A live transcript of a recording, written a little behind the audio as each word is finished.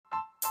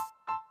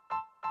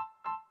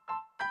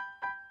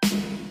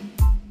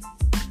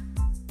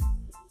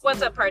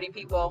What's up, party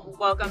people?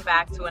 Welcome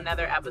back to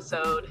another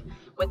episode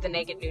with the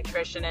Naked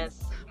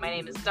Nutritionist. My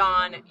name is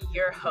Dawn,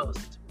 your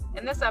host.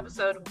 In this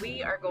episode,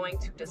 we are going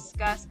to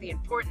discuss the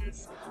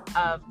importance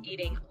of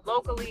eating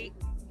locally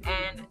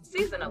and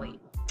seasonally.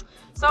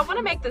 So I want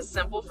to make this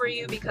simple for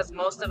you because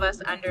most of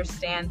us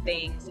understand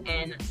things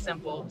in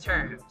simple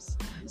terms.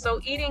 So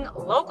eating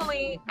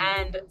locally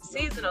and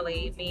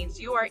seasonally means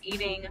you are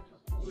eating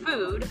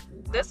food.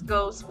 This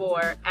goes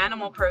for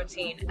animal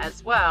protein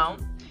as well.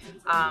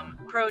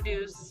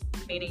 Produce,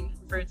 meaning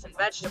fruits and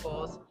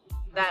vegetables,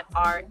 that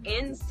are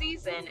in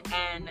season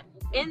and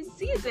in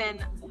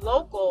season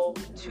local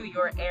to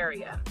your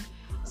area.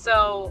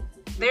 So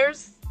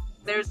there's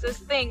this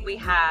thing we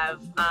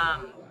have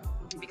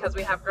because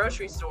we have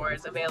grocery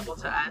stores available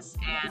to us,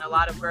 and a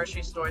lot of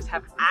grocery stores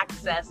have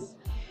access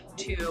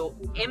to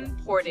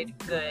imported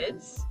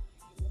goods.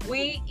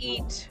 We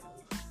eat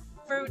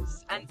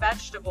fruits and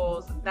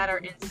vegetables that are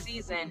in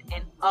season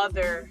in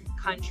other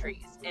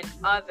countries, in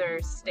other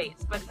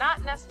states, but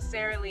not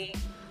necessarily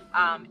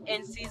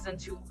in season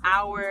to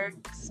our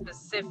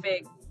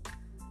specific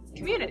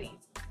community.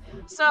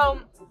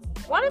 So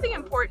one of the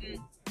importances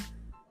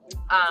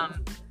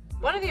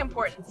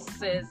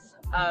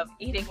of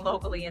eating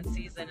locally and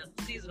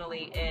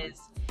seasonally is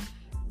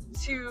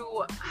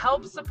to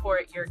help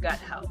support your gut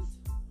health.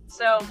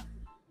 So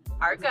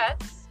our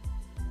guts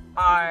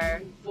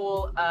are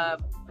full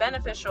of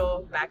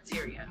beneficial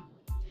bacteria.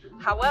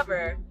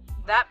 However,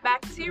 that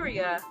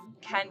bacteria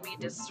can be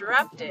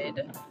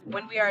disrupted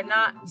when we are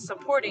not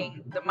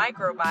supporting the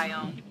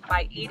microbiome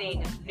by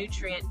eating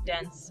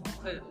nutrient-dense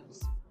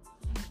foods.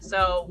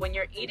 So when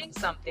you're eating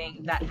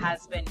something that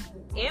has been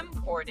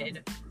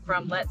imported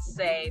from, let's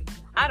say,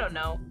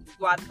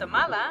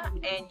 Guatemala,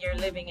 and you're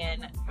living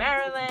in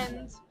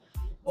Maryland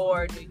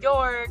or New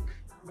York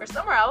or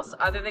somewhere else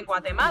other than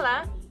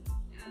Guatemala,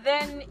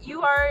 then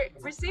you are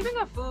receiving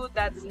a food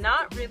that's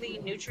not really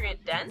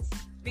nutrient dense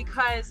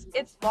because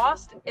it's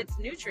lost its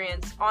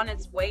nutrients on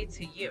its way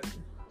to you.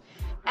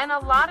 And a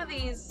lot of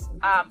these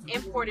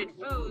imported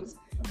foods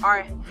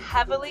are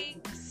heavily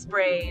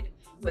sprayed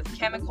with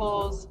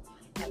chemicals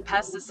and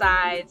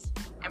pesticides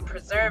and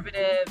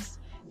preservatives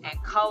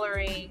and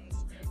colorings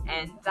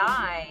and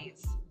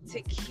dyes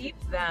to keep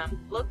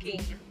them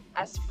looking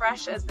as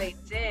fresh as they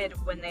did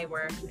when they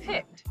were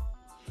picked.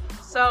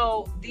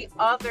 So the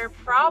other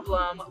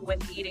problem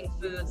with eating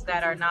foods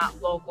that are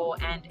not local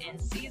and in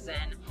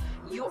season,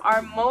 you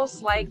are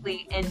most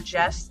likely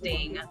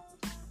ingesting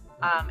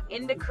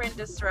endocrine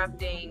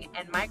disrupting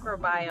and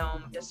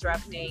microbiome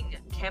disrupting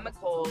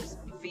chemicals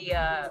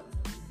via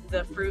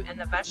the fruit and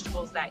the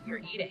vegetables that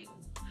you're eating.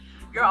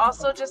 You're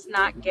also just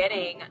not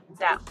getting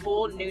that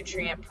full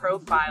nutrient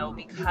profile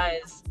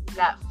because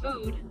that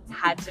food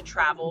had to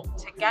travel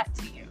to get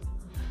to you.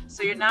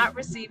 So you're not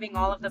receiving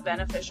all of the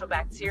beneficial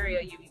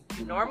bacteria you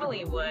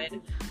normally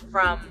would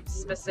from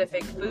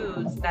specific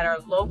foods that are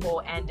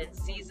local and in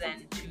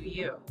season to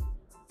you.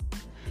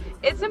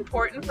 It's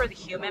important for the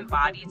human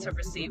body to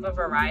receive a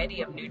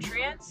variety of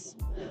nutrients,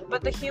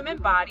 but the human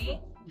body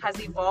has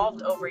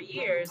evolved over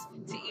years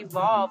to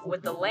evolve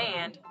with the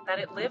land that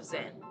it lives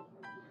in.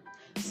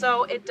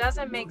 So it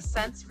doesn't make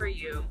sense for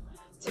you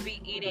to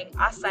be eating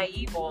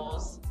acai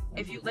bowls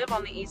if you live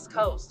on the East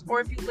Coast, or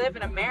if you live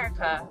in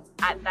America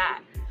at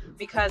that,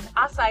 because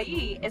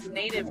acai is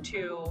native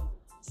to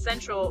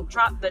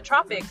the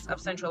tropics of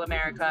Central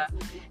America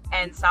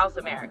and South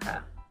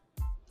America.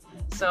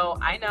 So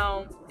I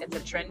know it's a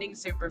trending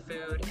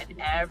superfood and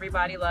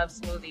everybody loves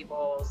smoothie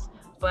bowls,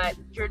 but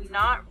you're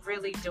not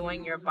really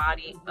doing your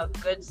body a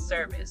good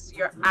service.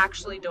 You're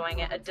actually doing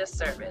it a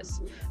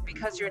disservice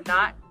because you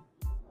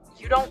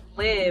don't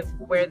live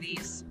where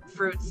these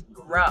fruits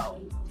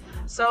grow.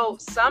 So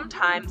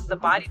sometimes the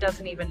body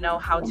doesn't even know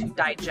how to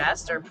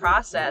digest or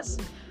process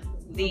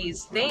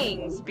these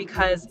things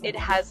because it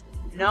has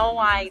no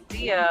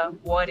idea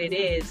what it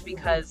is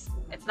because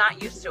it's not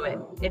used to it.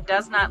 It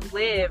does not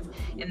live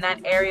in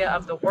that area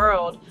of the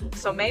world,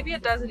 so maybe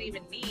it doesn't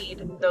even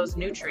need those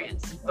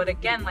nutrients. But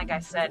again, like I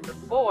said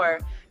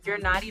before, you're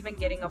not even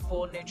getting a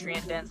full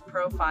nutrient-dense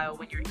profile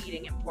when you're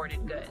eating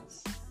imported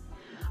goods.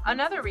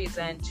 Another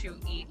reason to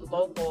eat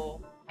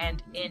local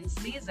and in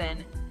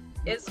season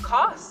is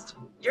cost.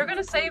 You're going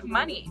to save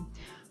money.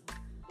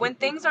 When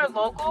things are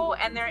local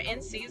and they're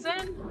in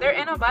season, they're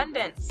in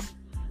abundance.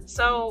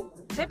 So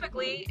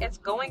typically it's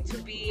going to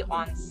be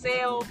on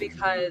sale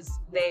because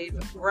they've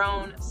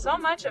grown so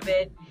much of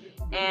it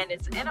and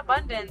it's in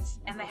abundance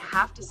and they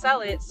have to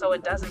sell it so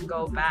it doesn't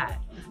go bad.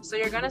 So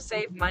you're going to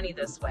save money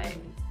this way.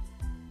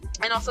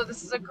 And also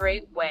this is a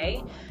great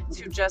way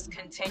to just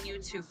continue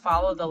to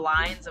follow the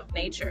lines of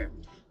nature.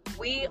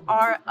 We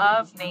are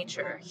of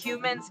nature.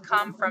 Humans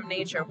come from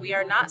nature. We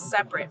are not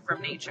separate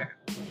from nature.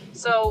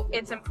 So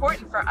it's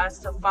important for us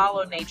to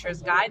follow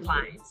nature's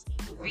guidelines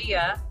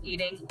via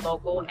eating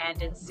local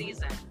and in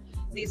season.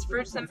 These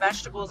fruits and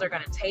vegetables are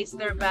going to taste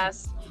their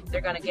best.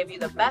 They're going to give you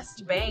the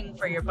best bang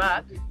for your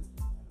buck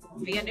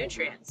via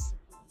nutrients.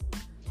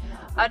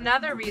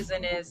 Another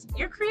reason is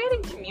you're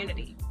creating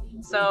community.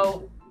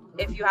 So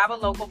if you have a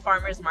local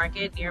farmer's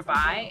market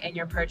nearby and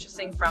you're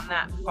purchasing from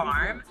that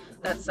farm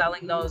that's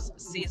selling those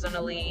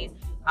seasonally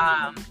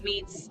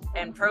meats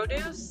and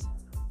produce,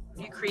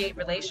 you create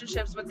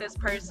relationships with this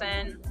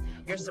person,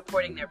 you're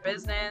supporting their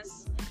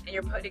business, and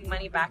you're putting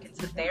money back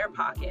into their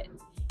pocket,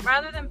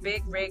 rather than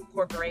big rig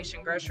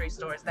corporation grocery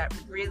stores that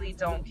really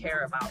don't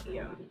care about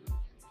you.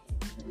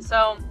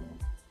 So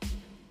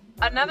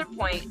another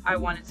point I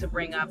wanted to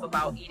bring up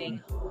about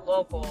eating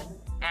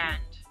local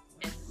and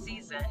in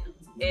season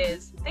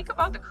is think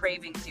about the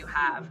cravings you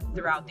have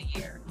throughout the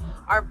year.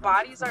 Our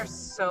bodies are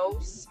so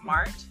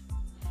smart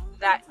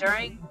that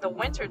during the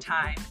winter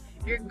time,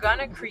 you're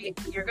gonna crave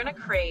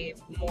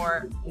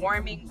more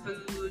warming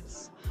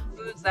foods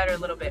that are a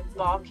little bit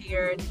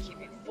bulkier to keep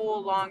you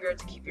full longer,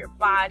 to keep your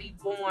body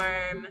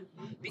warm,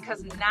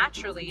 because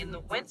naturally in the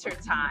winter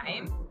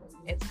time,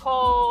 it's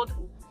cold.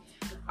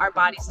 Our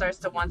body starts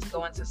to want to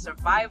go into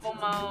survival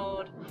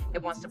mode.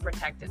 It wants to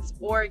protect its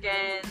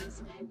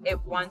organs.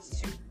 It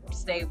wants to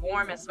stay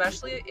warm,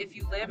 especially if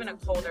you live in a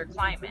colder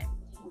climate.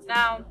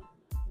 Now,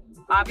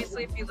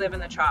 obviously, if you live in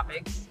the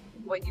tropics,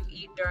 what you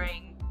eat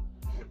during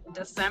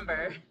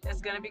December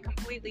is going to be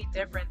completely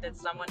different than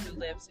someone who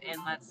lives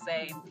in, let's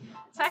say,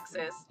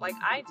 Texas, like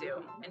I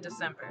do in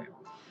December.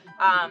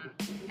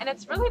 And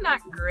it's really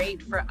not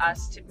great for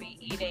us to be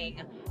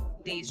eating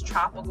these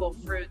tropical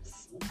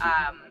fruits,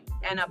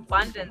 an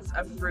abundance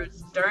of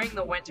fruits during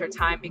the winter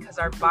time, because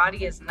our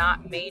body is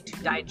not made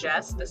to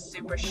digest the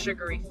super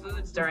sugary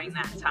foods during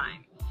that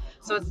time.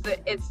 So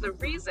it's the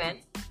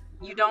reason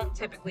you don't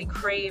typically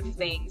crave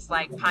things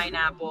like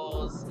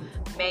pineapples,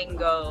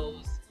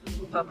 mangoes,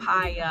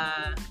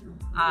 papaya,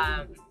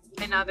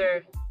 and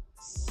other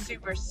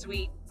super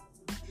sweet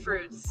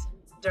fruits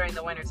during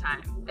the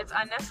wintertime. It's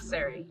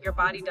unnecessary. Your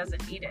body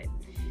doesn't need it.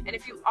 And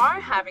if you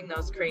are having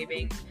those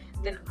cravings,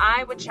 then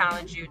I would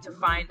challenge you to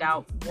find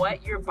out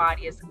what your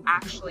body is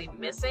actually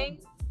missing,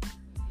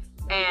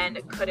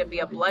 and could it be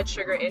a blood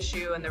sugar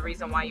issue and the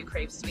reason why you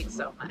crave sweets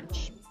so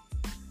much.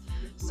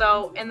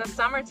 So in the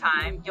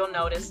summertime, you'll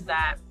notice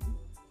that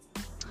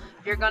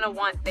you're going to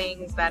want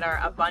things that are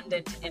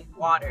abundant in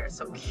water.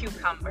 So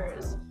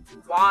cucumbers,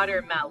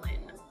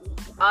 watermelon,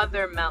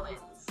 other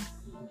melons,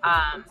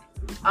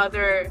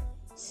 other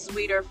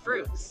sweeter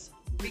fruits,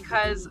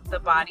 because the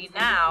body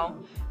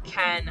now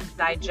can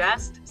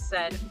digest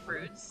said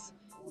fruits.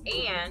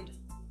 And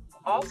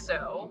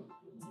also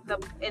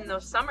in the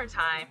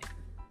summertime,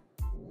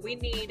 we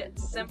need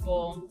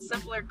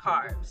simpler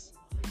carbs.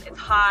 It's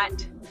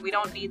hot. We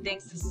don't need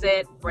things to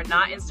sit. We're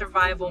not in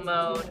survival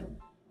mode.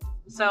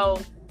 So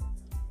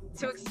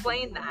to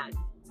explain that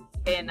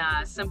in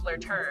simpler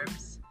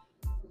terms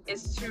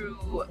is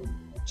to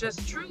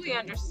just truly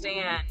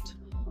understand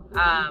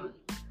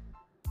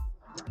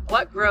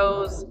what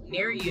grows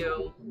near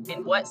you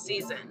in what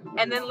season,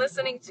 and then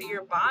listening to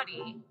your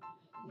body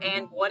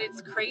and what it's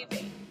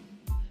craving,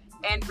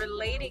 and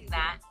relating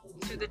that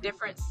to the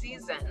different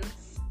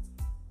seasons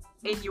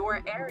in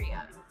your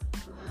area.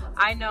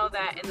 I know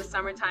that in the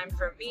summertime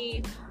for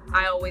me,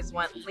 I always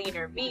want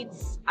leaner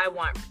meats, I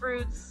want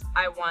fruits,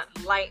 I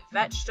want light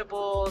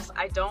vegetables,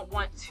 I don't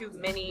want too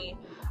many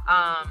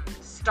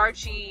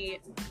starchy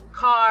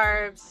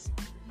carbs,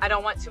 I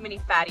don't want too many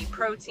fatty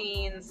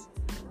proteins,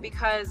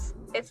 because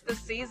it's the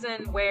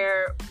season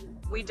where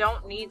we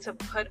don't need to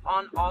put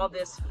on all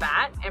this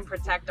fat and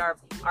protect our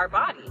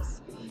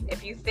bodies.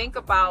 If you think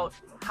about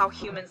how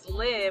humans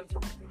lived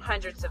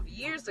hundreds of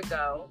years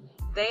ago,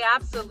 they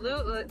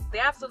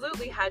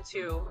absolutely had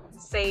to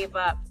save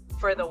up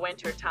for the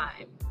winter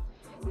time.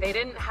 They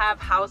didn't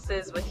have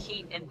houses with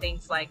heat and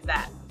things like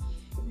that.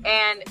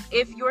 And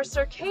if your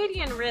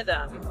circadian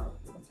rhythm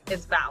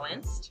is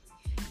balanced,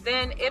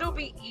 then it'll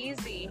be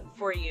easy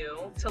for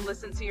you to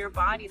listen to your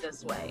body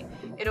this way.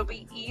 It'll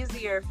be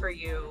easier for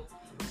you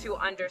to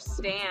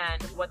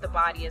understand what the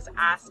body is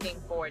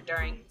asking for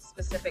during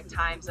specific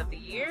times of the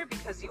year,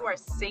 because you are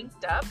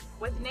synced up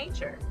with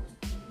nature.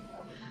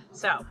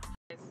 So,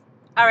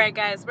 all right,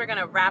 guys, we're going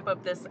to wrap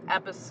up this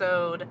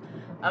episode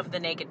of The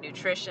Naked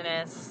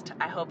Nutritionist.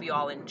 I hope you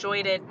all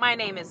enjoyed it. My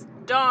name is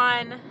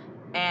Dawn,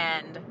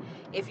 and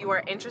if you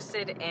are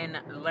interested in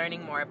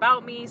learning more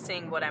about me,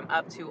 seeing what I'm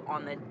up to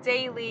on the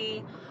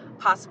daily,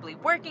 possibly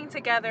working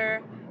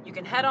together, you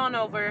can head on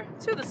over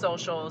to the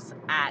socials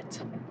at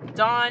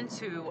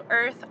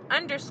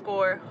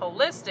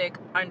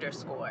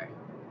dawn2earth_holistic_.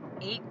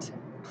 Eat,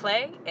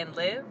 play, and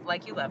live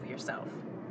like you love yourself.